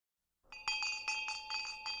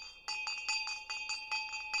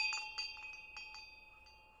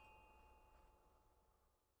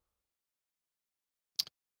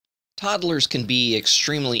Toddlers can be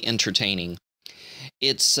extremely entertaining.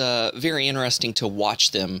 It's very interesting to watch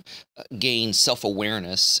them gain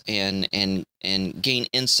self-awareness and gain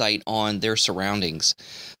insight on their surroundings.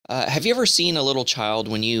 Have you ever seen a little child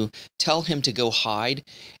when you tell him to go hide,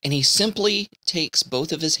 and he simply takes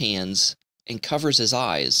both of his hands and covers his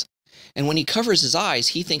eyes? And when he covers his eyes,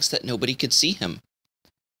 he thinks that nobody could see him.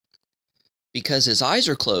 Because his eyes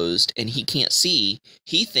are closed and he can't see,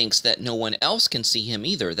 he thinks that no one else can see him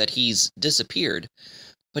either, that he's disappeared.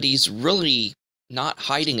 But he's really not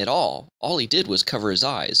hiding at all. All he did was cover his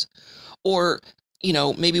eyes. Or,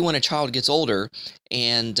 maybe when a child gets older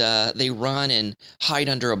and they run and hide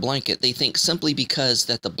under a blanket, they think simply because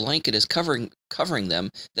that the blanket is covering them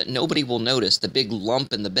that nobody will notice the big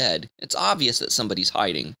lump in the bed. It's obvious that somebody's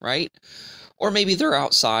hiding, right? Or maybe they're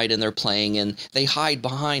outside and they're playing and they hide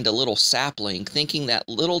behind a little sapling, thinking that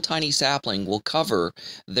little tiny sapling will cover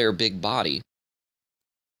their big body.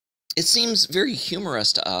 It seems very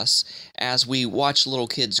humorous to us as we watch little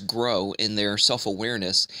kids grow in their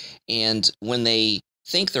self-awareness and when they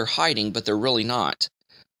think they're hiding, but they're really not.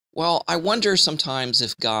 Well, I wonder sometimes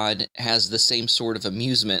if God has the same sort of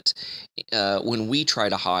amusement when we try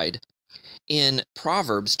to hide. In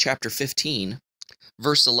Proverbs chapter 15,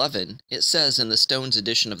 verse 11, it says in the Stones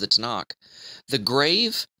edition of the Tanakh, "The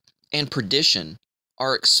grave and perdition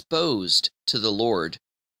are exposed to the Lord.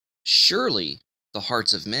 Surely the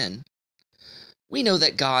hearts of men." We know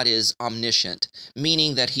that God is omniscient,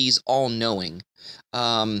 meaning that he's all-knowing.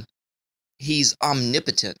 He's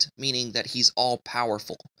omnipotent, meaning that he's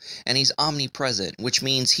all-powerful. And he's omnipresent, which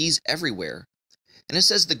means he's everywhere. And it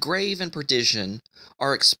says the grave and perdition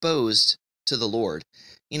are exposed to the Lord.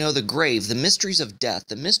 The grave, the mysteries of death,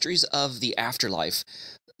 the mysteries of the afterlife,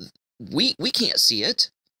 we can't see it.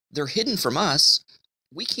 They're hidden from us.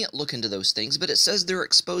 We can't look into those things, but it says they're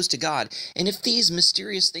exposed to God. And if these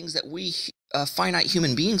mysterious things that we finite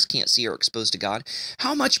human beings can't see are exposed to God,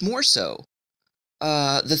 how much more so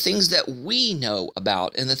the things that we know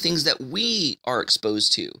about and the things that we are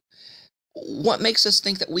exposed to? What makes us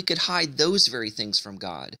think that we could hide those very things from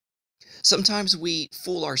God? Sometimes we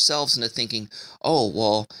fool ourselves into thinking, oh,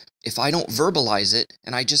 well, if I don't verbalize it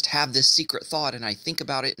and I just have this secret thought and I think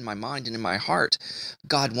about it in my mind and in my heart,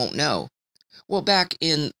 God won't know. Well, back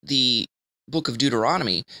in the book of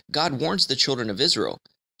Deuteronomy, God warns the children of Israel.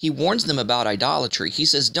 He warns them about idolatry. He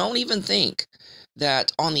says, don't even think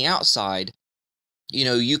that on the outside,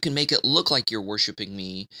 you can make it look like you're worshiping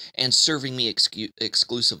me and serving me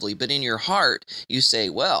exclusively. But in your heart, you say,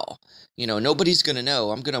 well, nobody's going to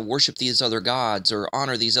know. I'm going to worship these other gods or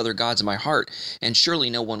honor these other gods in my heart. And surely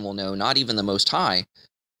no one will know, not even the Most High.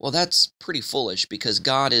 Well, that's pretty foolish because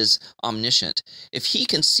God is omniscient. If he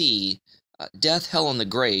can see death, hell, and the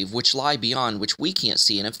grave, which lie beyond, which we can't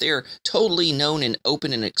see, and if they're totally known and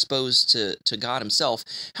open and exposed to God himself,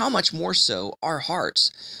 how much more so our hearts?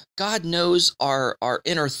 God knows our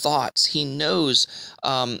inner thoughts. He knows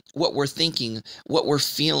what we're thinking, what we're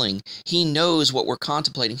feeling. He knows what we're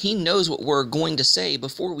contemplating. He knows what we're going to say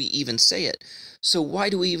before we even say it. So why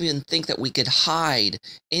do we even think that we could hide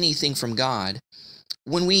anything from God?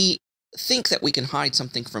 When we think that we can hide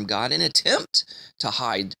something from God and attempt to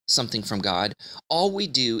hide something from God, all we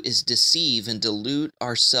do is deceive and delude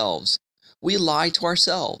ourselves. We lie to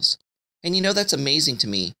ourselves. And that's amazing to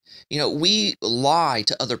me. We lie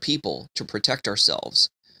to other people to protect ourselves.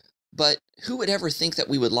 But who would ever think that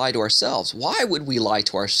we would lie to ourselves? Why would we lie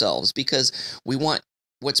to ourselves? Because we want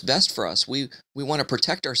what's best for us. We want to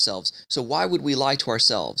protect ourselves. So why would we lie to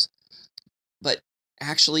ourselves? But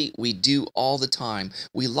actually, we do all the time.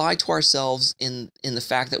 We lie to ourselves in the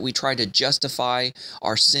fact that we try to justify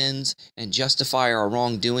our sins and justify our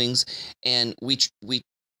wrongdoings, and we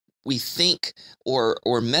think or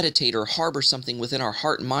meditate or harbor something within our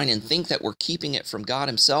heart and mind and think that we're keeping it from God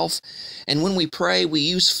himself. And when we pray, we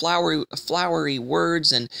use flowery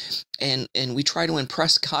words and we try to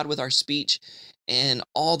impress God with our speech. And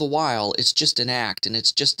all the while, it's just an act, and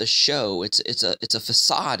it's just a show. It's a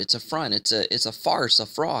facade. It's a front. It's a farce, a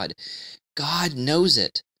fraud. God knows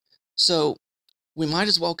it. So we might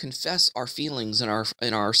as well confess our feelings and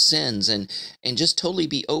our sins and just totally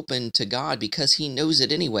be open to God because he knows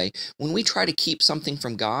it anyway. When we try to keep something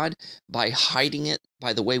from God by hiding it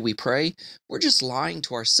by the way we pray, we're just lying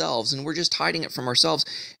to ourselves and we're just hiding it from ourselves,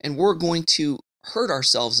 and we're going to hurt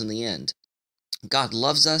ourselves in the end. God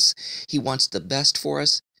loves us. He wants the best for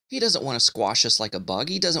us. He doesn't want to squash us like a bug.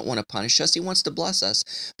 He doesn't want to punish us. He wants to bless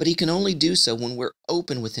us. But he can only do so when we're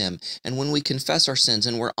open with him and when we confess our sins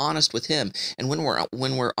and we're honest with him. And when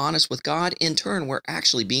we're honest with God, in turn, we're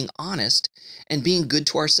actually being honest and being good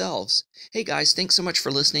to ourselves. Hey guys, thanks so much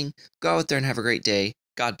for listening. Go out there and have a great day.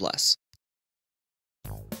 God bless.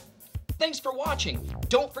 Thanks for watching.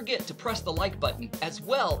 Don't forget to press the like button as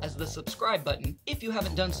well as the subscribe button if you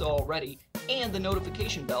haven't done so already, and the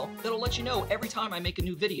notification bell that'll let you know every time I make a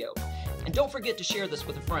new video. And don't forget to share this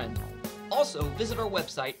with a friend. Also, visit our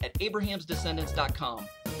website at abrahamsdescendants.com.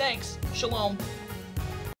 Thanks. Shalom.